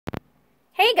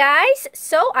guys,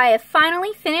 so I have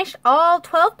finally finished all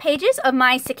 12 pages of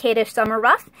my Cicada Summer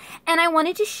Rough, and I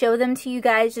wanted to show them to you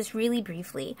guys just really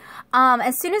briefly.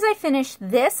 As soon as I finish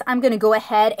this, I'm going to go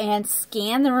ahead and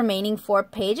scan the remaining 4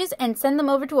 pages and send them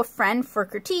over to a friend for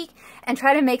critique and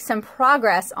try to make some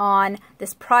progress on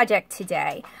this project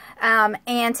today.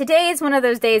 And today is one of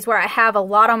those days where I have a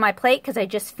lot on my plate because I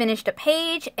just finished a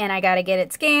page and I got to get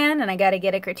it scanned and I got to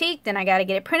get it critiqued and I got to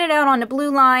get it printed out on the blue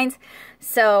lines.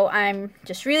 So I'm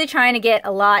just really trying to get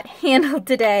a lot handled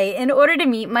today in order to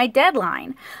meet my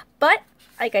deadline. But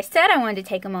like I said, I wanted to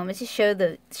take a moment to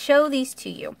show these to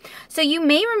you. So you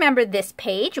may remember this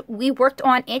page. We worked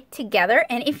on it together,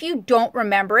 and if you don't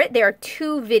remember it, there are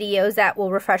 2 videos that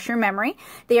will refresh your memory.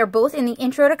 They are both in the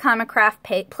Intro to Comic Craft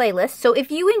playlist. So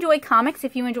if you enjoy comics,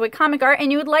 if you enjoy comic art,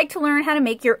 and you would like to learn how to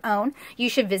make your own, you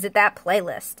should visit that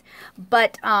playlist.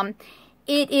 But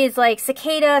it is like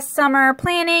Cicada Summer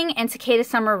Planning and Cicada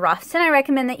Summer Roughs, and I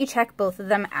recommend that you check both of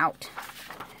them out.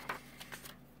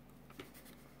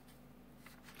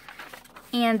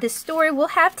 And this story will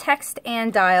have text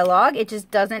and dialogue. It just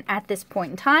doesn't at this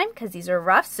point in time because these are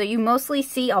roughs. So you mostly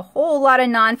see a whole lot of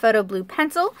non-photo blue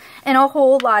pencil and a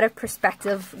whole lot of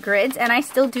perspective grids. And I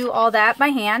still do all that by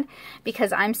hand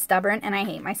because I'm stubborn and I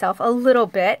hate myself a little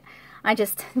bit. I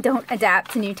just don't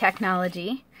adapt to new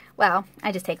technology. Well,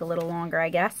 I just take a little longer, I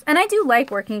guess. And I do like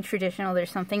working traditional.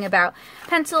 There's something about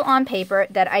pencil on paper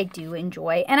that I do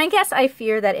enjoy. And I guess I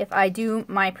fear that if I do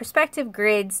my perspective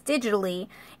grids digitally,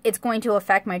 it's going to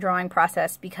affect my drawing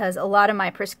process because a lot of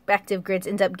my perspective grids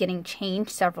end up getting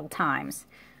changed several times.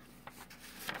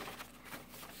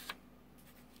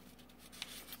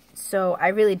 So I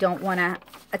really don't want to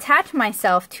attach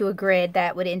myself to a grid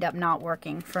that would end up not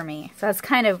working for me. So that's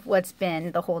kind of what's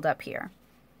been the holdup here.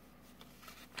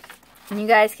 And you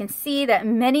guys can see that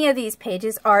many of these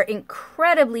pages are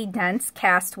incredibly dense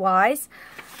cast-wise.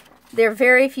 There are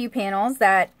very few panels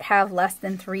that have less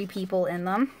than 3 people in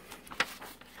them.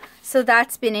 So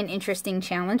that's been an interesting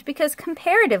challenge because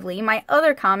comparatively, my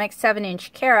other comic,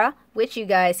 7-Inch Kara, which you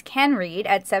guys can read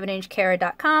at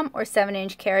 7inchkara.com or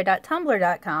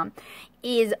 7inchkara.tumblr.com,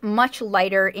 is much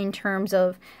lighter in terms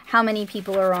of how many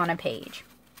people are on a page.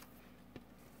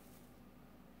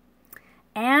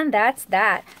 And that's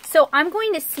that. So I'm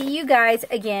going to see you guys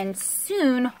again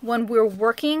soon when we're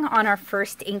working on our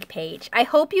first ink page. I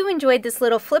hope you enjoyed this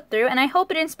little flip through and I hope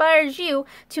it inspires you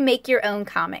to make your own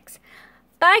comics.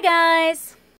 Bye guys!